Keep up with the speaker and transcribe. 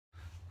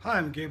Hi,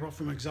 I'm Gabriel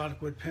from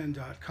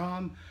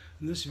exoticwoodpen.com.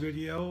 In this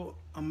video,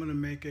 I'm going to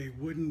make a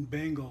wooden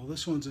bangle.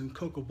 This one's in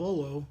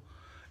cocobolo.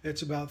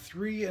 It's about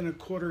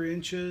 3¼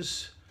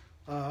 inches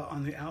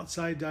on the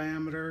outside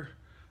diameter,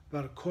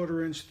 about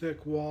 1/4 inch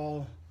thick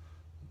wall,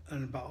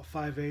 and about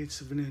 5/8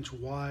 of an inch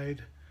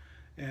wide.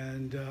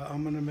 And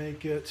I'm going to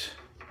make it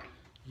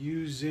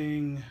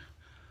using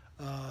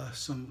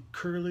some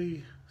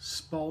curly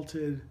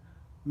spalted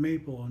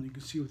maple, and you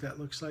can see what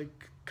that looks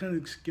like. Kind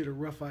of get a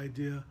rough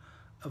idea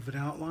of an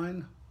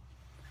outline.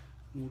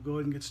 We'll go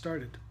ahead and get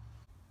started.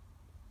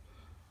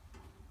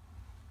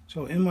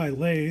 So in my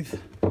lathe,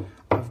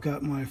 I've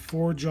got my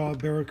 4-jaw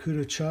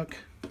Barracuda chuck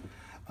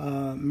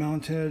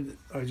mounted.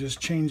 I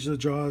just changed the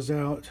jaws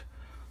out,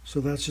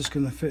 so that's just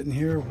going to fit in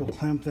here. We'll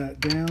clamp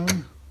that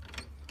down,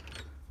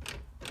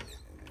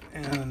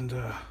 and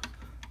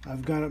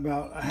I've got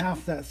about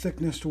half that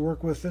thickness to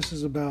work with. This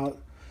is about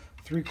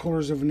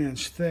 3/4 of an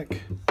inch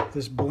thick,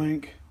 this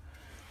blank,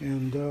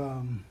 and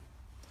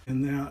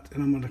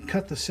I'm going to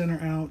cut the center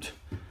out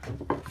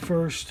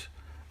first.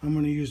 I'm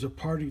going to use a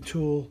party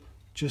tool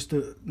just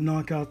to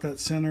knock out that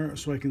center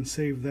so I can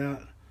save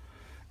that,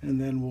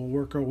 and then we'll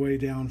work our way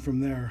down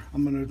from there.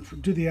 I'm going to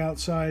do the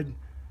outside,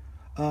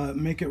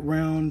 make it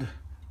round,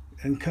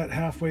 and cut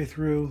halfway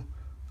through.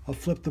 I'll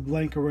flip the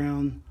blank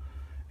around,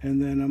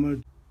 and then I'm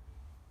going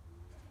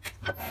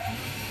to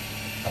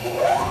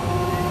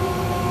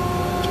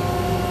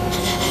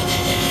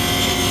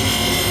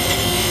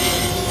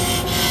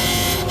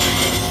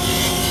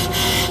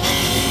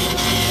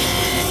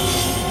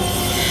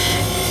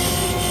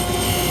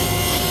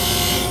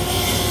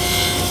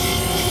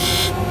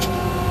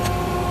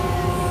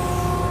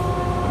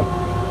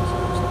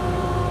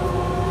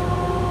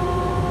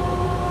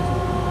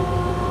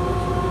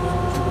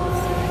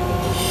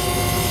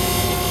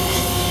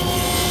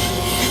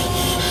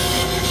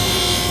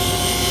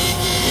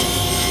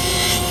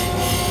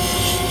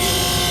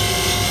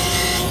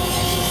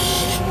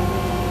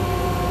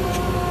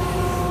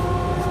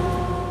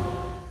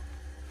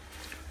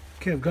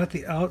Okay, I've got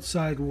the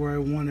outside where I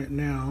want it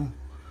now,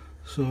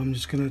 so I'm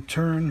just going to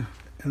turn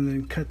and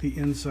then cut the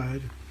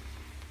inside.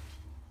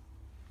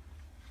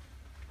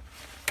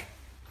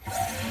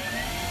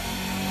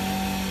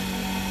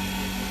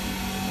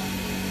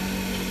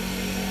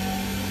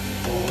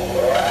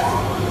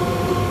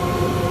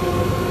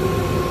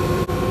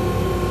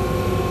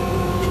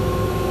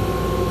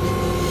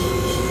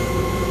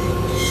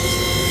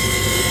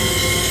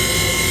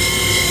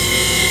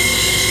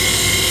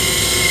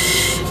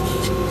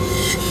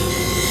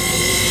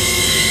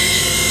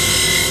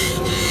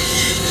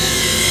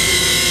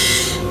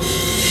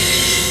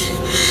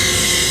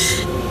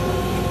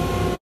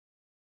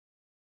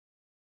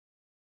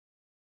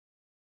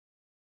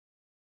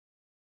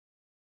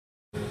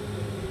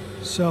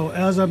 So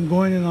as I'm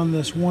going in on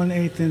this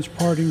 1/8 inch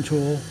parting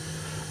tool,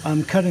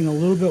 I'm cutting a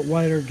little bit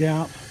wider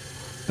gap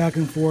back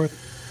and forth,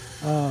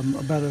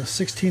 about a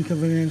 1/16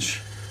 of an inch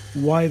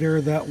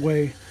wider. That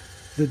way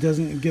you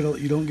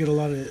don't get a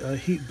lot of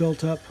heat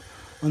built up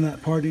on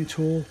that parting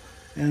tool,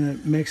 and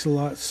it makes a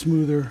lot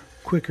smoother,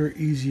 quicker,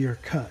 easier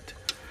cut.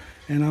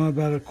 And I'm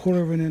about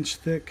 1/4 of an inch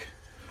thick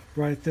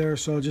right there,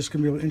 so I'm just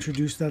going to be able to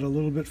introduce that a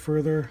little bit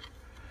further,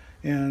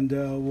 and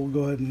we'll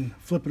go ahead and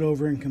flip it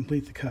over and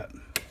complete the cut.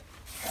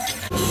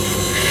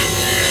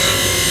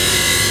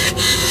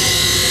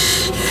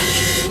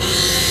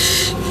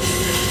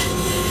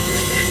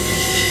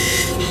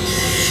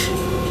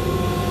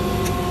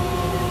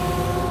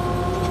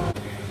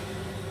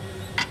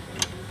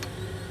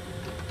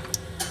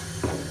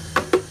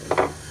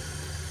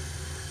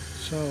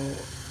 So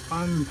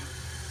I'm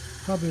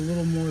probably a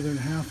little more than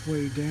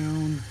halfway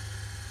down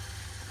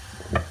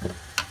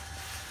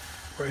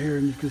right here,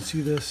 and you can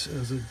see this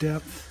as a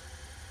depth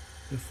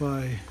if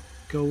I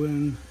go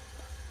in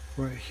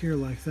right here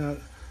like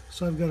that.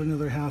 So I've got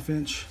another 1/2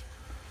 inch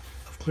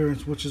of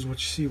clearance, which is what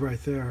you see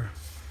right there.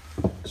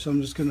 So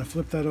I'm just going to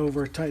flip that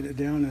over, tighten it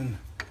down, and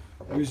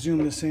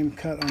resume the same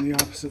cut on the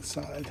opposite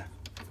side.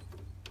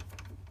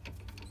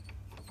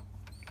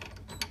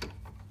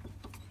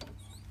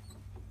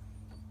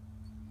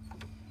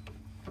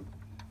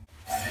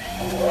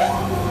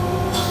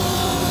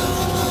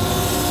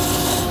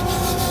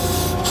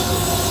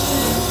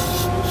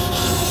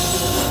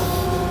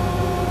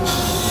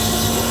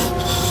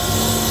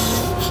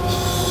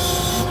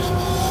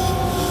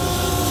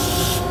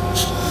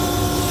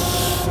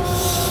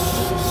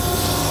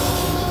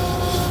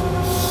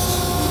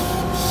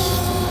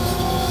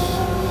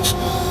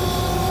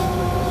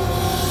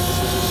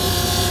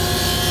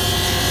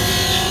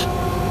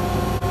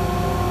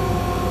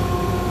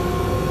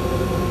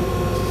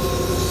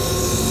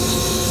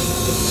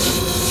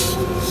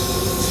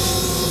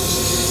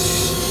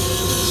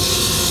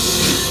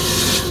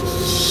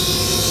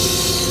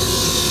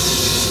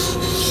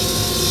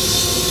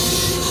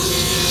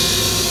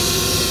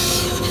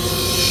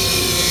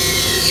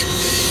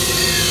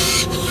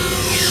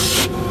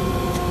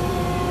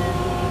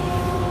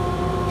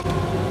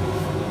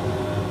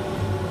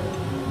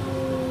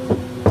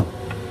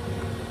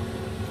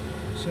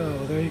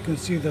 So there you can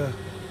see the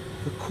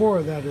the core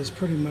of that is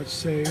pretty much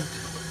saved.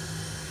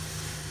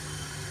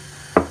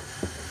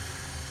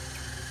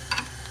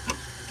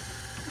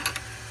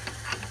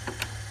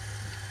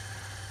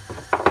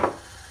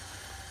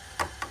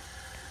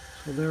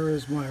 So there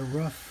is my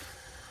rough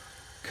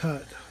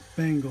cut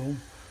bangle.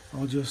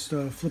 I'll just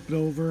flip it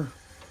over,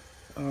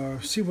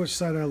 see which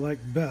side I like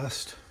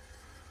best,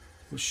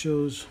 which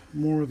shows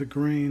more of the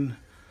grain.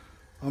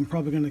 I'm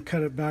probably going to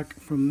cut it back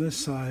from this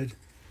side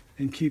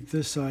and keep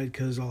this side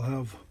because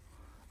I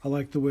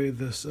like the way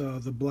this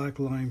the black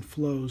line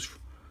flows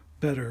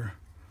better.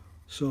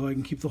 So I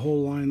can keep the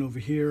whole line over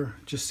here,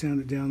 just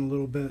sand it down a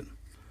little bit,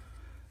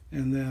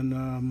 and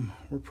then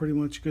we're pretty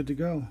much good to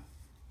go.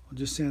 I'll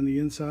just sand the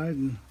inside,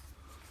 and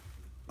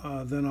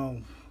then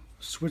I'll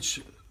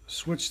switch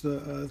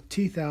the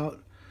teeth out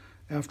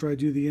after I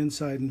do the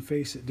inside and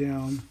face it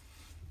down,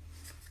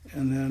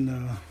 and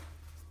then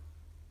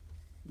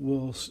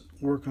we'll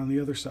work on the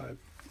other side.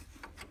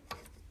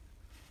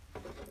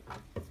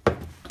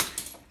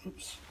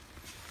 Oops.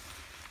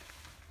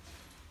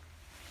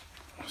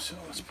 So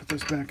let's put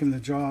this back in the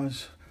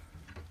jaws.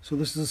 So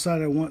this is the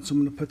side I want, so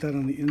I'm going to put that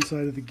on the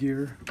inside of the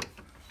gear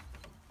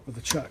or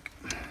the chuck.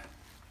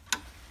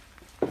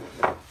 Oh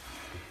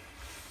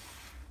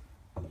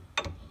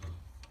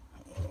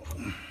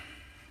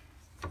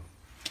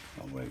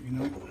wait, you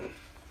know.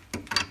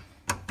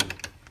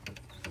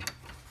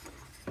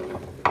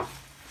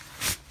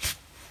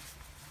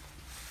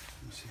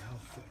 Let's see how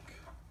thick.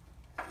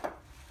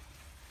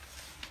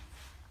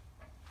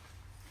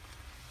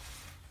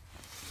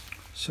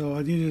 So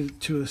I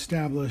needed to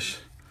establish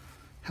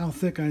how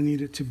thick I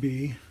need it to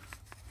be.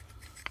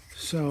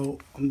 So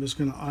I'm just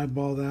going to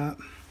eyeball that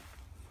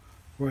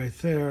right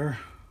there.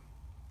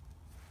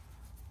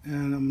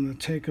 And I'm going to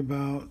take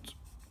about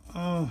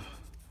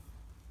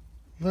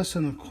less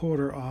than a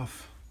quarter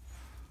off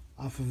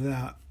of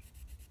that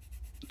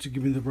to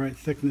give me the right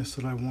thickness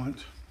that I want.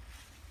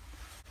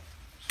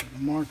 So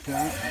I'll mark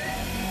that.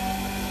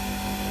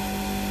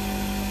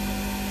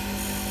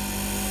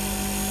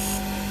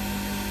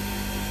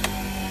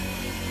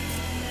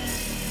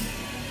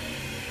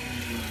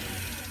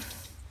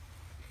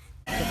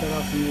 Cut that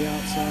off from the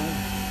outside.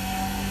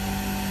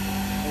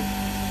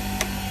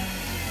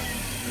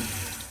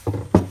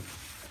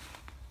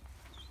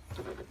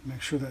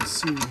 Make sure that's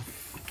seated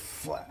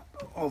flat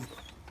all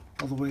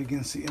the way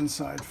against the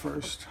inside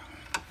first.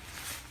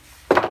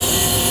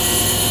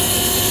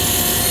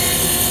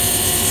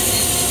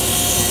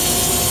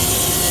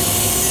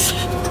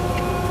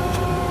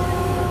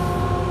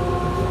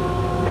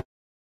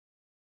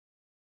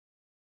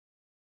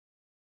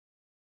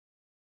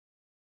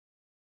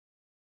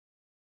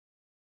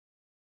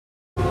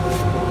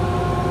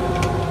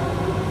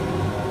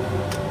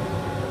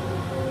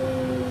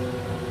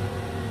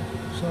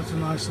 So that's a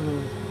nice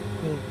little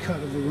cut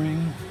of the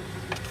ring.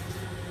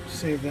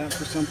 Save that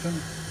for something.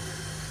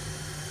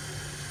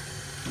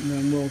 And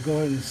then we'll go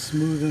ahead and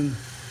smoothen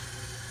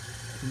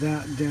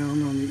that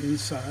down on the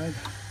inside.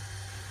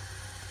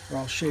 Or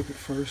I'll shape it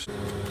first.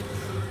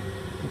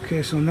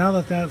 Okay, so now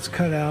that that's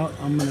cut out,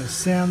 I'm going to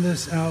sand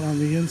this out on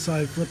the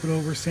inside, flip it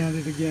over, sand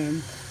it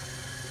again,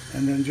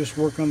 and then just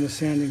work on the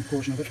sanding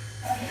portion of it.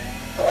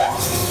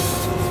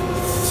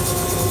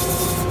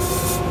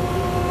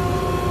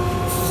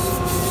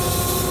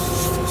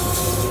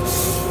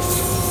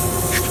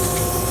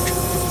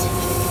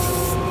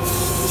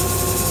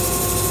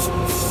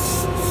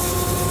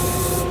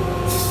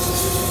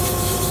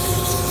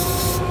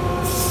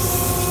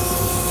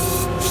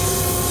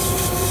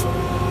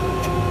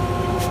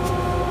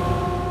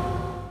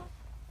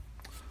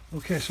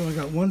 Okay, so I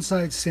got one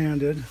side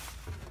sanded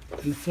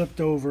and flipped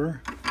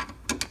over.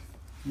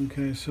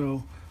 Okay,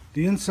 so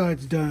the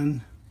inside's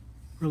done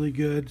really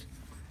good,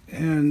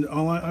 and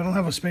I don't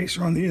have a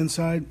spacer on the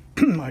inside.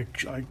 I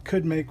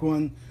could make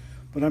one,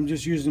 but I'm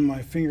just using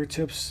my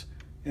fingertips,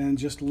 and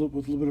just with a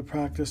little bit of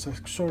practice, I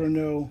sort of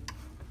know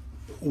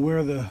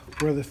where the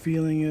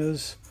feeling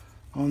is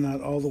on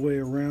that all the way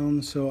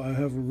around. So I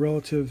have a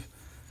relative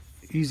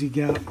easy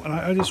gap, and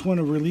I just want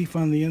a relief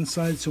on the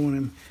inside, so when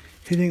I'm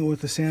hitting it with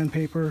the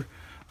sandpaper,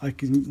 I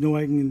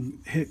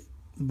can hit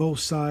both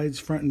sides,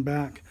 front and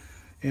back,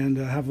 and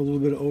have a little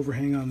bit of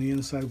overhang on the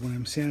inside when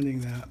I'm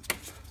sanding that,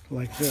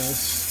 like this.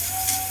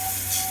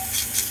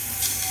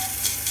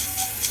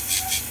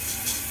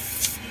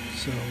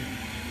 So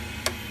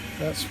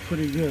that's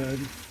pretty good.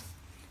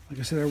 Like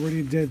I said, I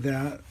already did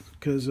that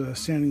because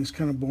sanding is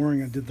kind of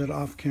boring. I did that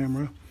off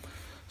camera.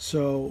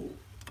 So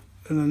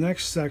in the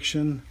next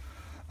section,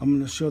 I'm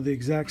going to show the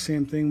exact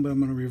same thing, but I'm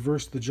going to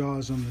reverse the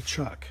jaws on the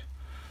chuck,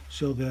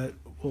 so that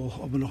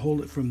I'm going to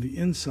hold it from the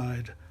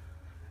inside,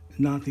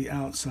 not the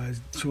outside,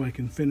 so I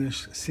can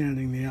finish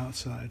sanding the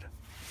outside.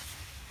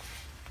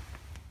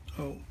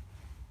 Oh,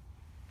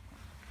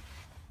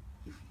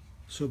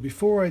 so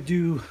before I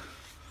do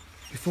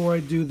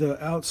the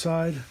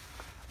outside,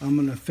 I'm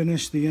going to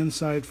finish the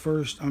inside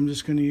first. I'm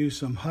just going to use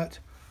some Hut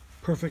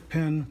Perfect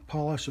Pen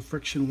polish, a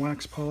friction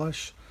wax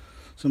polish.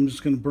 So I'm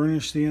just going to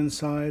burnish the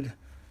inside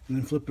and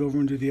then flip it over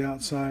and do the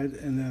outside,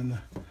 and then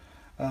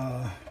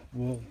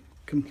we'll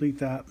complete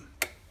that.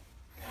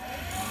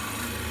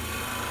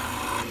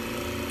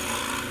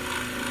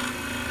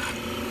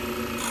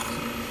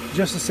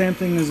 Just the same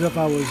thing as if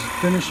I was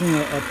finishing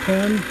a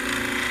pen.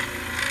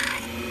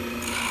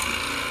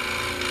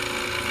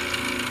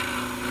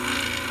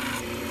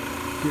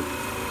 Put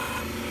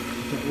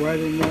that right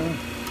in there.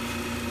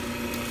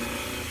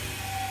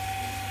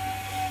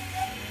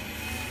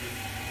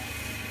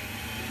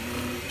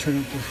 Turn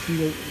up the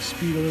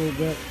speed a little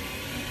bit.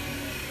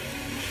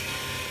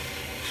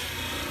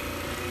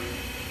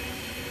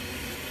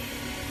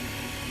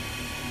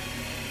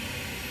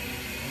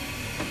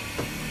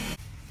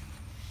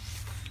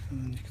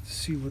 And you can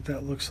see what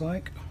that looks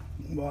like.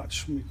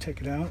 Watch me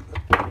take it out.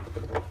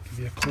 Give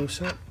you a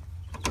close-up.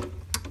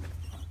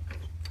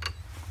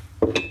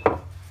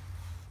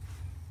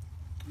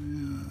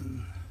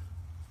 And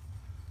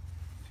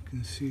you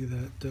can see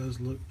that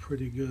does look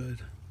pretty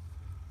good.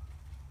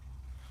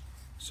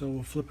 So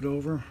we'll flip it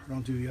over.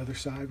 I'll do the other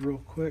side real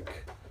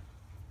quick.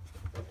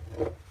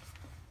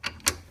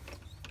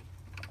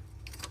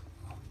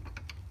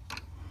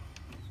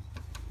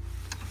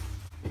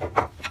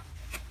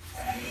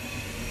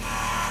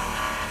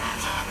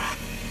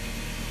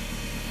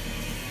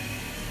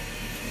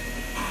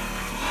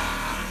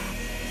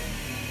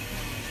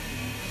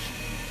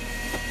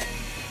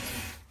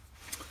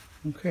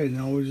 Okay,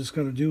 now all we just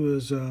got to do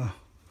is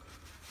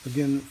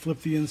again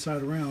flip the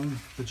inside around,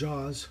 the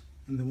jaws,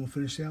 and then we'll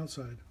finish the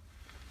outside.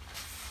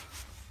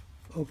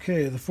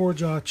 Okay, the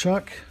 4-jaw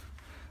chuck,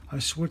 I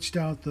switched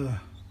out the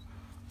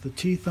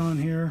teeth on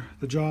here,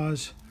 the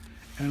jaws,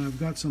 and I've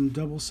got some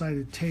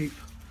double-sided tape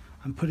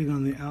I'm putting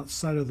on the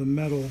outside of the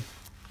metal,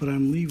 but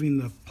I'm leaving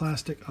the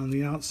plastic on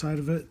the outside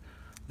of it.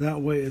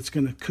 That way it's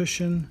going to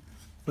cushion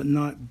but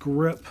not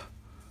grip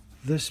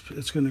this.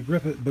 It's going to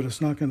grip it, but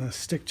it's not going to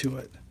stick to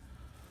it.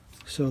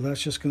 So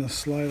that's just going to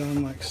slide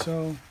on like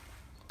so.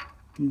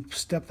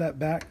 Step that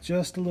back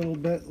just a little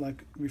bit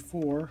like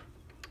before.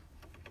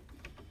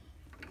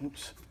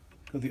 Oops,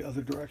 go the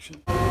other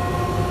direction.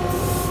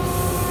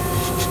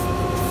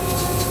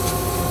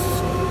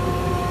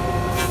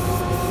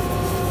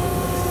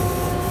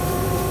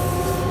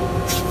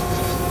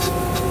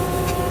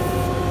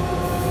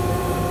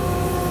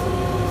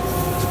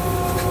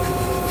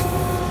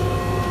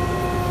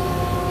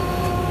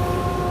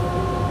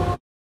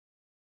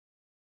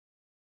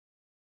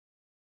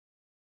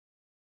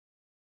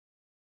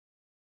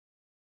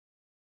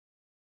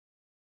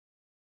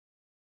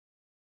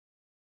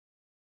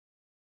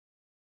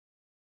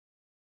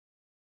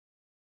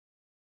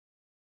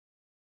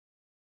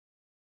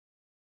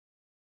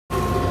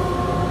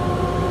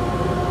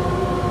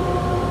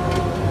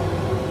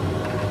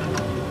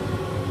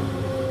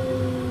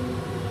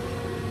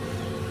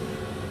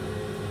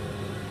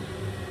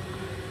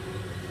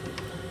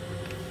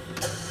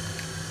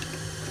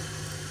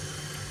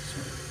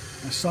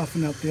 I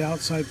soften up the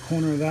outside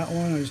corner of that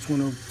one. I just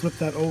want to flip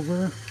that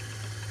over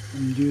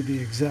and do the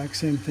exact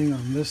same thing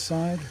on this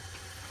side,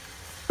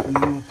 and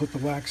then we'll put the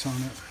wax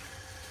on it.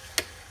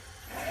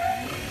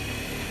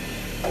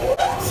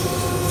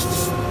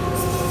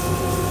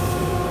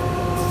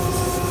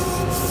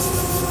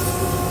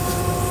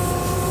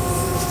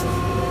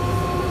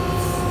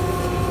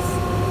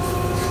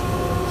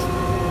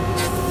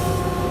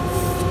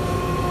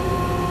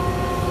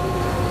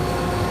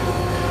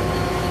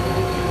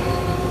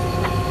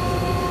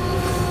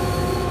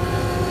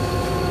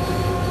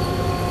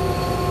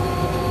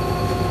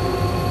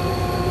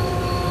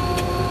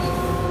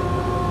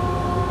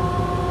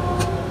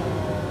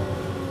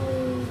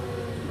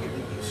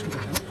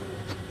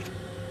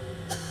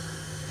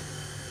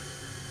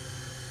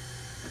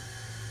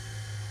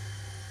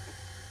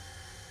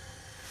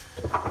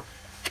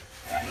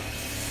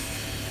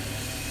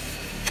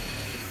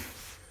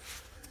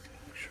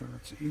 Make sure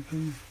it's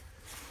even.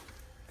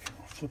 Okay,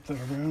 I'll flip that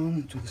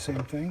around, do the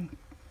same thing.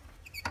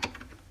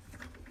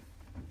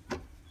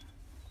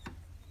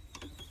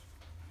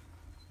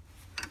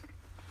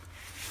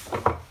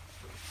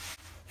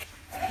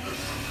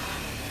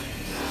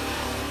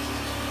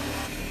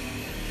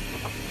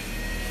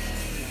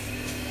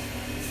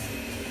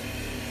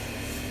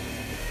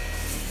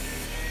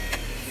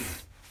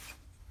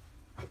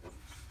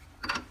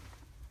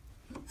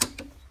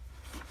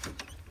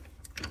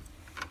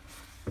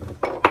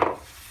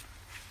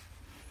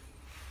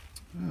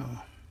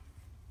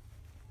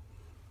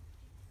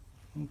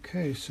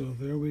 Okay, so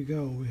there we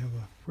go. We have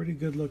a pretty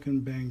good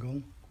looking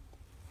bangle.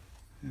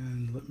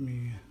 And let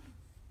me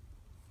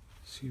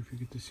see if you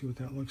get to see what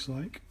that looks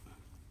like.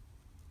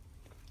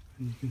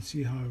 And you can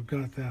see how I've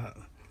got that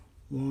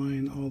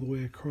line all the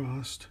way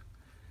across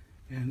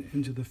and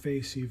into the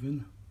face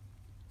even.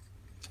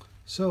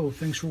 So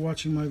thanks for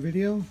watching my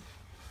video.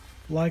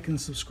 Like and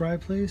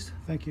subscribe, please.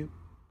 Thank you.